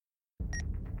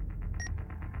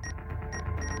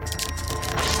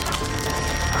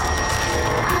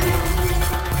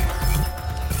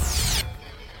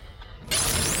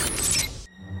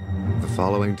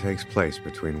following takes place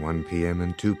between 1 p.m.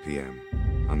 and 2 p.m.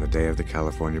 on the day of the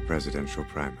California presidential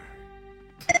primary.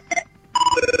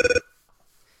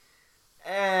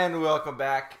 And welcome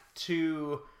back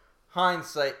to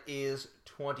Hindsight is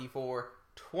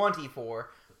 24/24.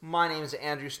 My name is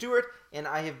Andrew Stewart, and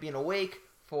I have been awake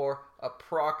for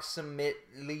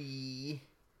approximately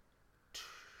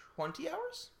 20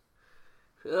 hours?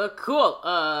 Cool.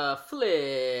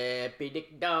 Flippy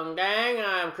Dick Dong Dang.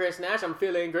 I'm Chris Nash. I'm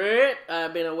feeling great.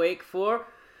 I've been awake for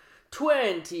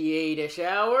 28-ish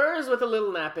hours with a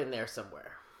little nap in there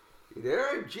somewhere. And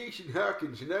I'm Jason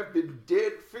Hawkins, and I've been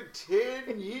dead for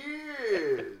 10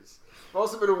 years. I've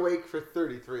also been awake for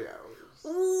 33 hours.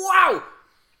 Wow!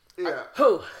 Yeah.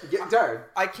 Oh. Getting tired.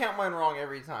 I count mine wrong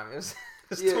every time. It was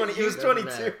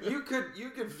 22. You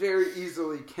could very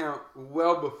easily count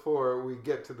well before we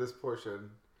get to this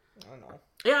portion. I know.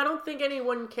 Yeah, I don't think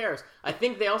anyone cares. I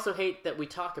think they also hate that we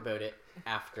talk about it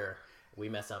after we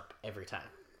mess up every time.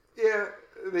 Yeah,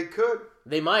 they could.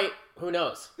 They might. Who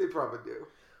knows? They probably do.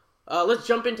 Let's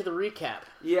jump into the recap.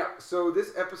 Yeah, so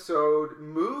this episode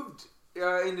moved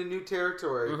into new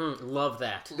territory. Mm-hmm. Love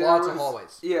that. Lots of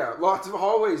hallways. Yeah, lots of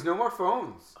hallways. No more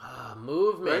phones.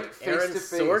 Movement. Right? Aaron Face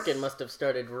to face. Sorkin must have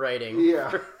started writing.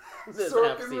 Yeah. This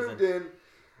half Sorkin season. moved in.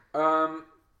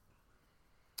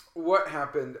 What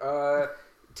happened?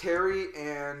 Teri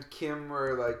and Kim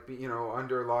were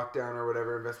under lockdown or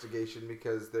whatever investigation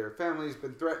because their family's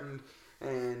been threatened,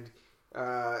 and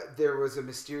there was a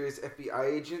mysterious FBI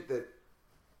agent that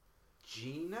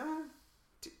Gina.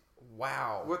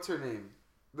 Wow. What's her name?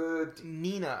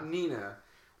 Nina.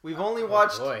 We've only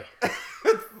watched like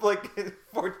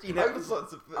 14 I-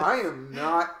 episodes of this. I am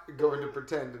not going to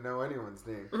pretend to know anyone's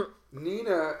name.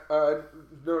 Nina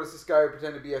noticed this guy who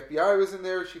pretended to be FBI was in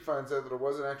there. She finds out that it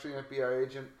wasn't actually an FBI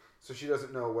agent, so she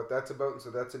doesn't know what that's about, and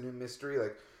so that's a new mystery.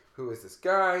 Like, who is this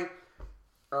guy?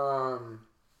 And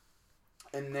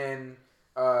then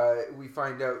we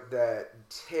find out that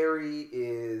Teri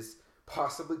is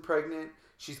possibly pregnant.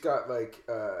 She's got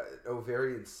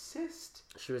ovarian cyst.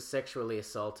 She was sexually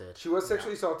assaulted. She was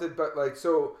sexually assaulted, but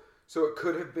so it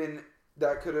could have been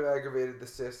that could have aggravated the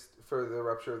cyst for the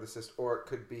rupture of the cyst, or it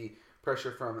could be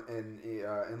pressure from an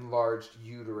enlarged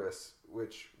uterus,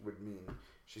 which would mean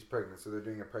she's pregnant. So they're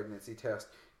doing a pregnancy test.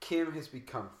 Kim has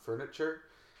become furniture,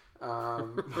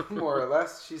 more or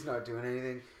less. She's not doing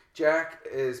anything. Jack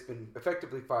has been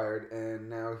effectively fired, and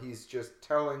now he's just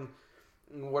telling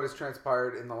what has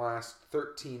transpired in the last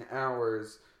 13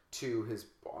 hours to his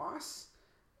boss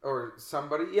or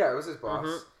somebody. Yeah, it was his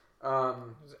boss.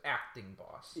 Mm-hmm. His acting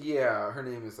boss. Yeah, her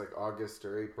name is like August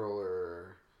or April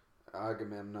or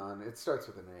Agamemnon. It starts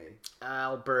with an A.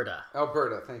 Alberta,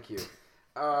 thank you.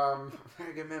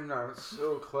 Agamemnon,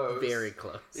 so close. very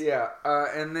close. Yeah,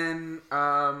 and then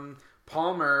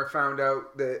Palmer found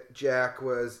out that Jack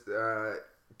was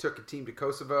took a team to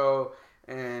Kosovo,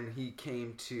 and he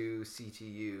came to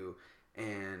CTU,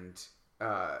 and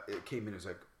it came in as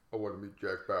like, I want to meet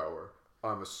Jack Bauer.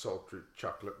 I'm a sultry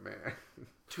chocolate man.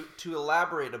 To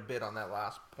elaborate a bit on that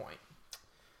last point,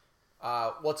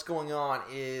 what's going on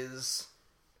is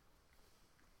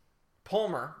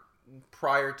Palmer,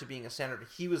 prior to being a senator,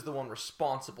 he was the one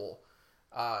responsible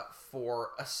for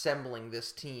assembling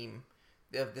this team,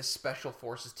 this special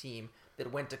forces team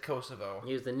that went to Kosovo.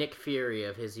 He was the Nick Fury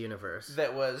of his universe.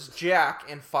 That was Jack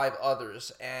and 5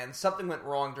 others, and something went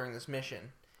wrong during this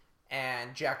mission,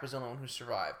 and Jack was the only one who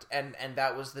survived. And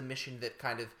that was the mission that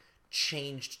kind of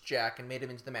changed Jack and made him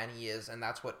into the man he is, and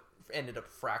that's what ended up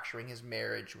fracturing his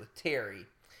marriage with Teri.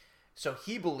 So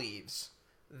he believes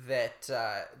that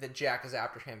Jack is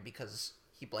after him because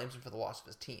he blames him for the loss of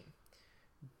his team.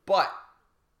 But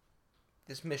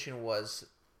this mission was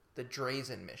the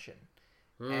Drazen mission.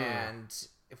 And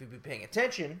if we've been paying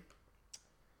attention,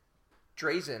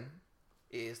 Drazen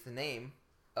is the name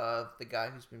of the guy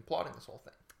who's been plotting this whole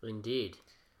thing. Indeed.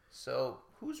 So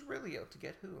who's really out to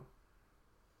get who?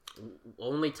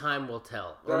 Only time will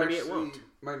tell. That Or maybe it actually won't.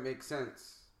 might make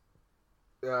sense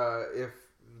if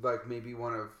maybe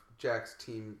one of Jack's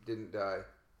team didn't die.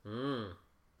 And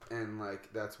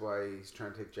that's why he's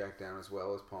trying to take Jack down as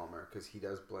well as Palmer, because he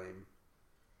does blame.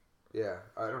 Yeah,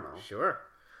 I don't know. Sure.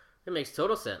 It makes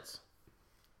total sense.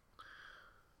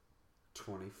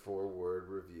 24-word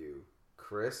review.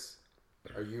 Chris,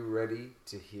 are you ready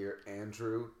to hear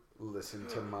Andrew listen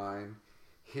to mine?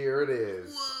 Here it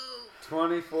is.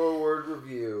 24-word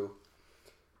review.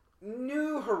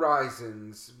 New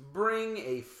Horizons bring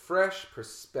a fresh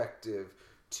perspective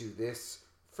to this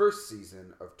first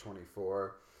season of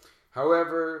 24.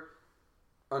 However,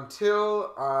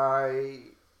 until I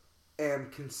am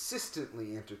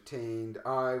consistently entertained,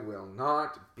 I will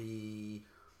not be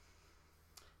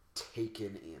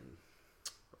taken in.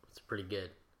 It's pretty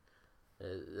good.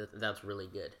 That's really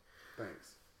good.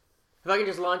 Thanks. If I can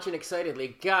just launch in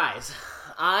excitedly. Guys,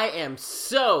 I am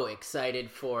so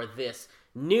excited for this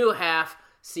new half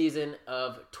season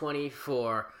of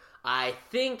 24. I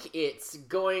think it's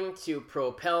going to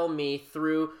propel me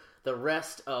through the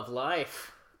rest of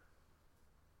life.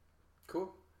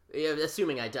 Cool. Yeah,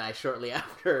 assuming I die shortly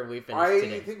after we finish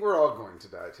today. I think we're all going to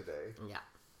die today. Yeah.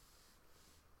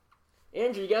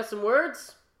 Andrew, you got some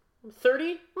words?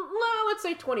 30? No, let's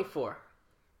say 24.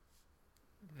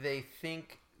 They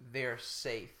think they're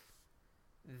safe.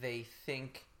 They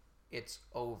think it's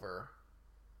over.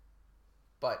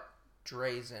 But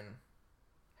Drazen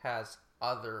has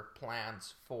other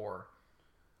plans for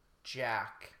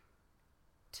Jack,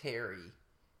 Teri,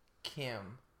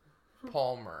 Kim,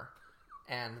 Palmer,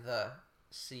 and the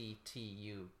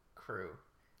CTU crew.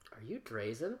 Are you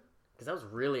Drazen? Because that was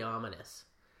really ominous.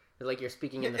 It's like you're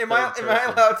speaking in the Am third person. I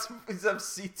allowed to have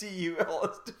CTU all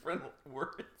its different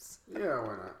words? Yeah,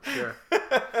 why not?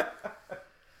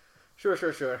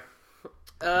 Sure.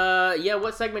 Yeah,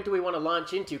 what segment do we want to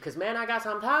launch into? Because, man, I got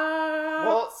some thoughts.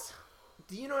 Well,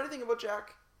 do you know anything about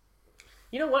Jack?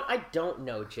 You know what? I don't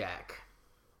know Jack.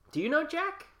 Do you know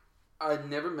Jack? I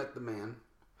never met the man.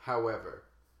 However,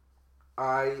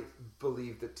 I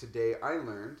believe that today I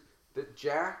learned that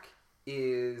Jack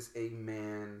is a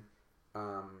man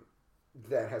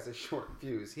that has a short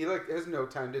fuse. He has no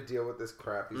time to deal with this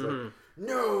crap. He's like,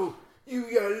 no, you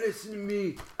gotta listen to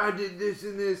me. I did this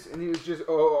and this, and he was just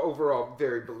overall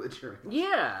very belligerent.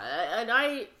 Yeah, and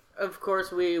I, of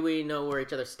course, we know where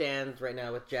each other stands right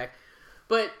now with Jack,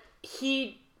 but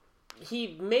he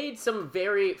made some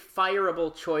very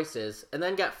fireable choices and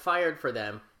then got fired for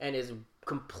them and is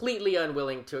completely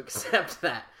unwilling to accept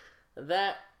that.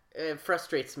 That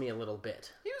frustrates me a little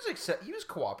bit. He was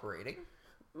cooperating.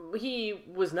 He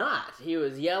was not. He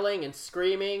was yelling and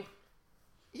screaming.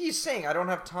 He's saying, I don't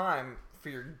have time for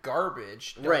your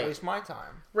garbage. Don't waste my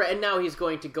time. Right, and now he's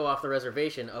going to go off the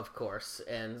reservation, of course,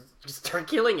 and just start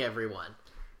killing everyone.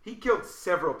 He killed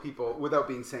several people without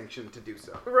being sanctioned to do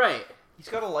so. Right. He's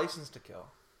got a license to kill.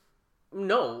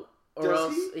 No, or Does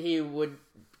else he would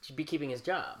be keeping his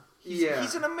job.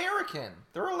 He's an American.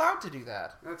 They're allowed to do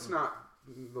that. That's not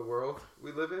the world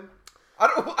we live in. I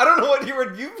don't know what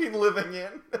you've been living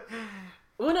in.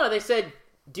 Well, no, they said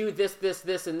do this,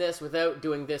 and this without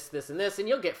doing this, and this, and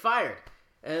you'll get fired.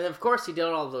 And of course he did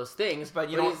all those things, but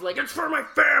he's like, it's for my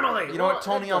family! You know what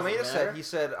Tony Almeida said? He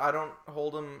said, I don't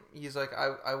hold him... He's like,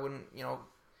 I wouldn't,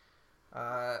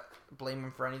 blame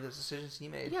him for any of the decisions he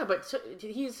made. Yeah, but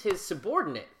he's his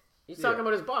subordinate. He's talking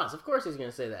about his boss. Of course he's going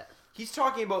to say that. He's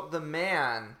talking about the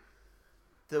man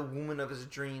the woman of his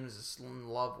dreams is in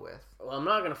love with. Well, I'm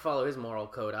not going to follow his moral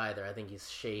code either. I think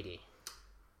he's shady.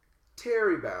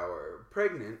 Teri Bauer,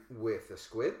 pregnant with a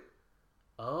squid.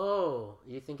 Oh,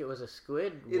 you think it was a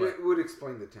squid? It would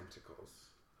explain the tentacles.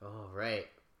 Oh, right.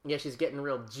 Yeah, she's getting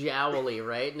real jowly,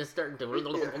 right? And it's starting to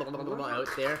out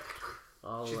there.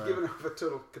 She's giving off a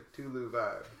total Cthulhu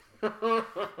vibe.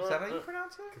 Is that how you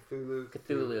pronounce it?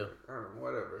 Cthulhu. I don't know,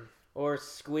 whatever. Or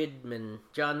Squidman.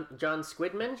 John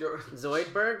Squidman?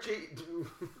 Zoidberg?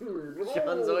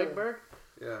 John Zoidberg?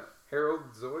 Yeah.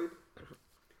 Harold Zoid?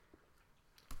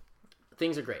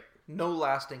 Things are great. No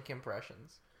lasting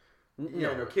impressions.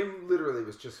 No, Kim literally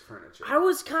was just furniture. I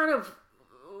was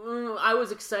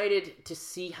excited to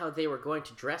see how they were going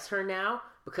to dress her now,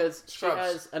 because she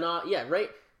has an... yeah, right?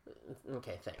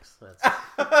 Okay, thanks.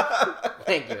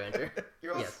 Thank you, Andrew.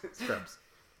 Yes,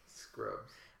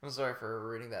 Scrubs. I'm sorry for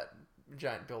ruining that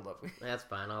giant build-up. That's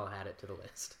fine. I'll add it to the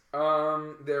list.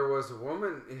 There was a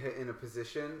woman in a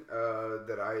position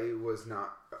that I was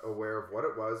not aware of what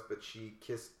it was, but she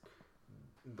kissed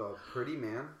the pretty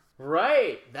man.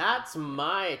 Right. That's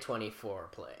my 24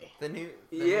 play.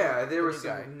 There was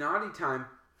some naughty time.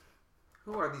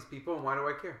 Who are these people and why do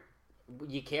I care?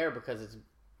 You care because it's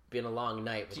been a long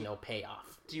night with no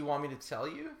payoff. Do you want me to tell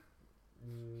you?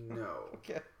 No.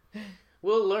 Okay.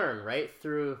 We'll learn, right?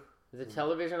 Through the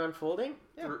television unfolding?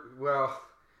 Yeah. Well,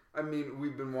 I mean,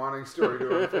 we've been wanting story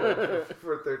to unfold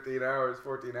for 13 hours,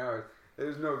 14 hours.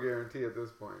 There's no guarantee at this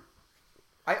point.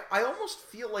 I almost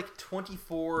feel like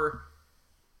 24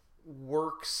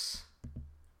 works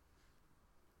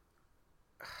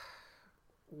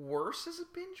worse as a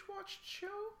binge-watched show.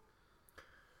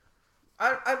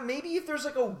 Maybe if there's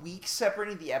like a week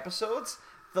separating the episodes,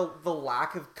 the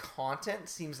lack of content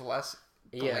seems less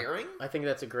glaring. I think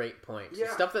that's a great point.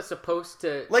 Yeah. Stuff that's supposed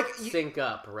to sync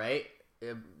up, right?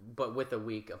 but with a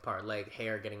week apart, like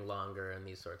hair getting longer and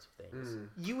these sorts of things.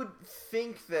 You would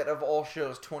think that of all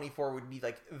shows, 24 would be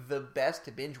like the best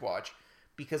to binge watch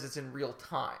because it's in real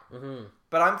time. Mm-hmm.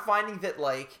 But I'm finding that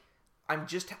like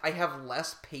I have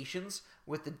less patience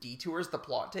with the detours the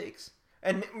plot takes,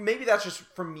 and maybe that's just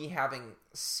from me having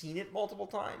seen it multiple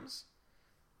times.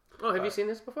 Oh, have you seen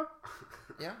this before?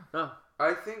 Yeah. Oh,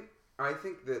 I think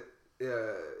that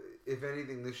if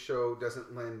anything, this show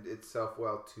doesn't lend itself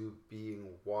well to being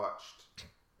watched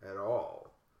at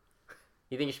all.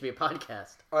 you think it should be a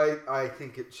podcast? I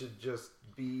think it should just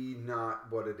be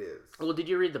not what it is. Well, did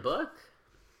you read the book?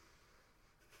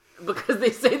 Because they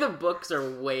say the books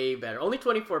are way better. Only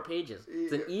 24 pages.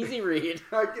 It's an easy read.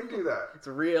 I can do that. It's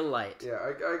real light. Yeah,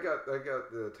 I got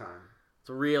the time It's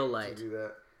real to light. do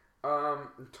that.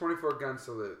 24 gun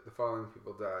salute. The following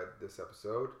people died this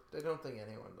episode. I don't think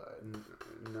anyone died.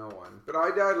 No one. But I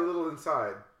died a little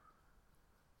inside.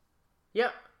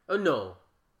 Yeah. Oh, no.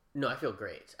 No, I feel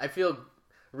great. I feel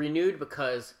renewed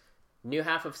because new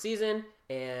half of season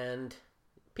and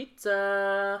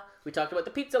pizza. We talked about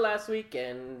the pizza last week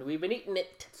and we've been eating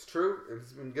it. It's true.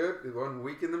 It's been good. 1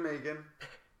 week in the making.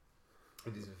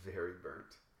 It is very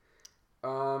burnt.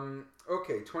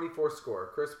 Okay, 24 score.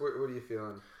 Chris, what are you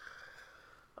feeling?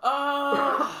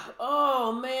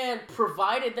 Oh man,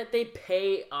 provided that they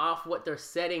pay off what they're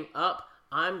setting up,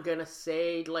 I'm gonna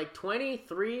say like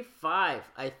 23-5. I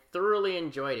thoroughly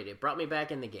enjoyed it. It brought me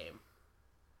back in the game.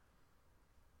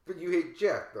 But you hate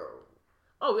Jack, though.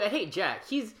 Oh, I hate Jack.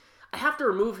 I have to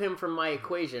remove him from my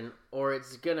equation or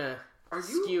it's gonna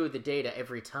skew the data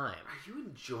every time. Are you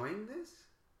enjoying this?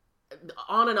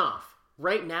 On and off.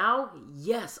 Right now,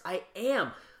 yes, I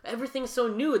am. Everything's so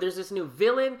new. There's this new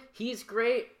villain. He's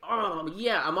great. Oh,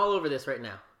 yeah, I'm all over this right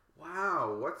now.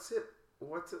 Wow, what's it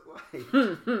like?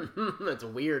 That's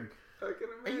weird. I can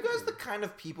Are imagine. you guys the kind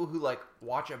of people who like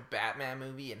watch a Batman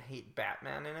movie and hate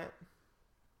Batman in it?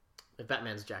 If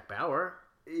Batman's Jack Bauer.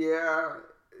 Yeah.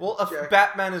 Well, Jack-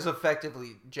 Batman is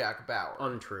effectively Jack Bauer.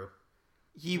 Untrue.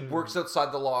 He works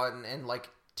outside the law and like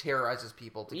terrorizes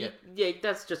people to get. Yeah,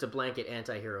 that's just a blanket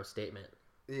anti-hero statement.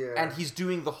 Yeah. And he's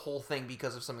doing the whole thing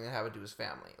because of something that happened to his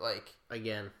family. Like,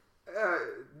 Again.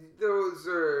 Those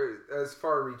are as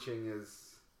far-reaching as...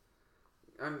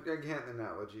 I can't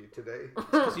analogy today.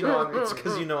 it's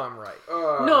because you know I'm right.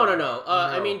 No.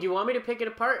 I mean, do you want me to pick it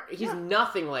apart? He's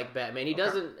nothing like Batman. He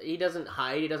doesn't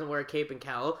hide. He doesn't wear a cape and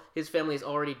cowl. His family is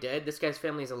already dead. This guy's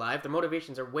family is alive. The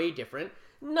motivations are way different.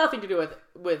 Nothing to do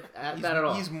with that at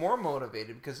all. He's more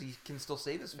motivated because he can still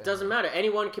save his family. Doesn't matter.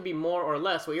 Anyone can be more or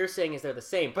less. What you're saying is they're the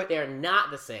same, but they're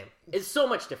not the same. It's so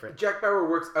much different. Jack Bauer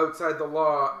works outside the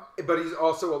law, but he's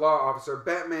also a law officer.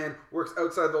 Batman works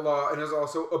outside the law and is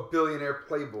also a billionaire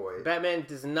playboy. Batman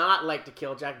does not like to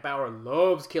kill. Jack Bauer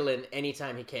loves killing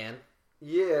anytime he can.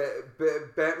 Yeah,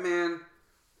 Batman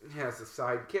has a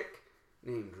sidekick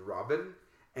named Robin,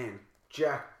 and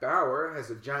Jack Bauer has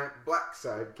a giant black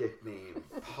sidekick named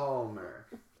Palmer.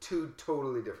 2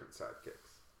 totally different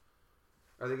sidekicks.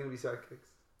 Are they going to be sidekicks?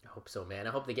 I hope so, man. I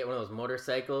hope they get one of those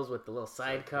motorcycles with the little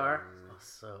sidecar. Oh,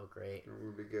 so great. It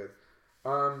would be good.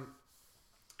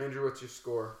 Andrew, what's your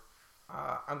score?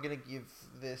 I'm going to give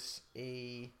this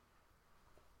a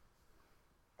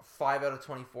 5 out of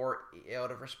 24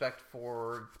 out of respect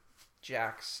for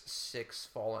Jack's 6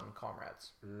 fallen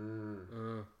comrades.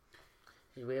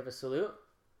 Do we have a salute?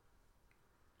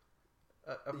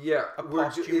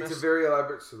 It's a very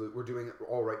elaborate salute. We're doing it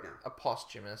all right now. A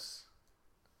posthumous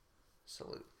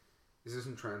salute. This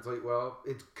doesn't translate well.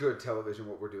 It's good television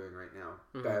what we're doing right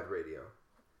now. Bad radio.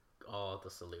 All the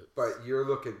salutes. But you're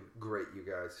looking great, you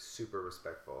guys. Super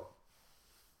respectful.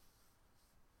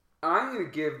 I'm going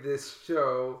to give this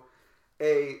show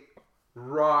a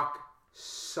rock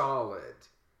solid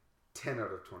 10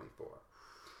 out of 24.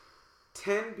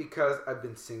 10 because I've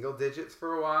been single digits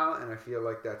for a while and I feel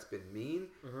like that's been mean,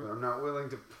 but I'm not willing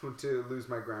to lose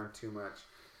my ground too much.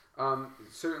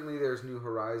 Certainly there's New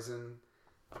Horizon.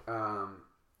 I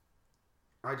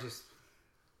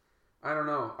don't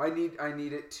know. I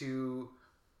need it to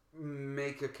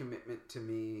make a commitment to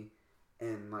me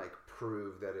and like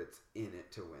prove that it's in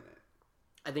it to win it.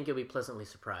 I think you'll be pleasantly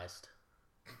surprised.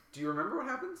 Do you remember what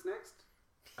happens next?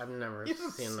 I've never You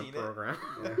haven't seen the seen it. program.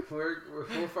 Yeah,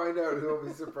 we'll find out who will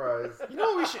be surprised. You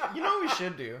know what we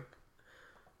should do?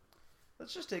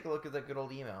 Let's just take a look at that good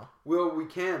old email. Well, we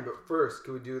can, but first,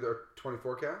 can we do the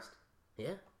 24 cast?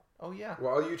 Yeah. Oh yeah.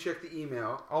 While you check the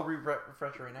email, I'll refresh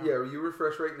right now. yeah, you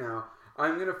refresh right now.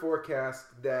 I'm going to forecast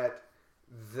that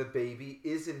the baby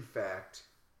is in fact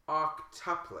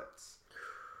octuplets,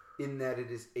 in that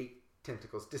it is 8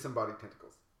 tentacles, disembodied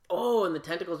tentacles. Oh, and the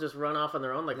tentacles just run off on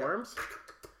their own like Yeah. worms?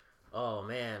 Oh,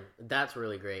 man. That's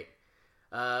really great.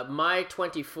 My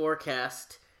 2024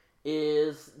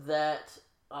 is that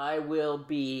I will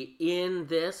be in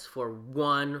this for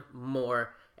one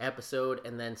more episode,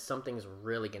 and then something's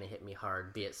really going to hit me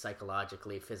hard, be it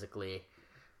psychologically, physically.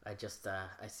 I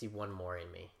see one more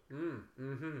in me.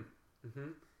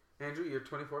 Andrew, your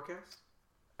 24 cast?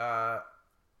 I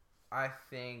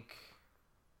think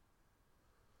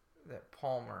that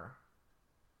Palmer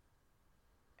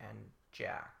and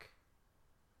Jack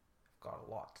have got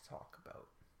a lot to talk about.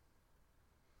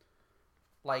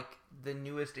 Like the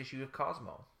newest issue of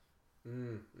Cosmo.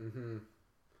 And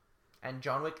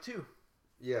John Wick 2.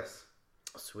 Yes.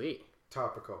 Sweet.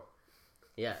 Topical.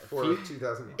 Yeah. For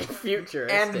 2001.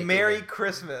 Futuristic. And Merry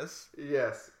Christmas.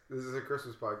 Yes. This is a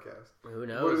Christmas podcast. Who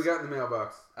knows? What do we got in the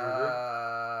mailbox?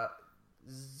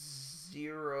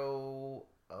 0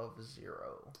 of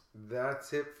 0.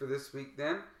 That's it for this week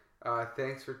then.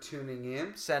 Thanks for tuning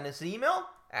in. Send us an email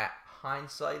at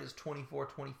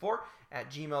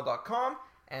hindsightis2424@gmail.com,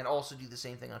 and also do the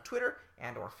same thing on Twitter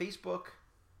and or Facebook.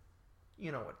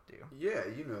 You know what to do. Yeah,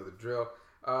 you know the drill.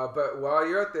 But while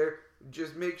you're out there,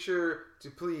 just make sure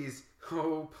to please,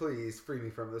 oh please, free me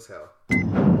from this hell.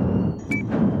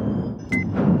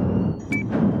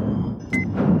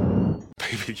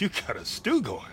 Baby, you got a stew going.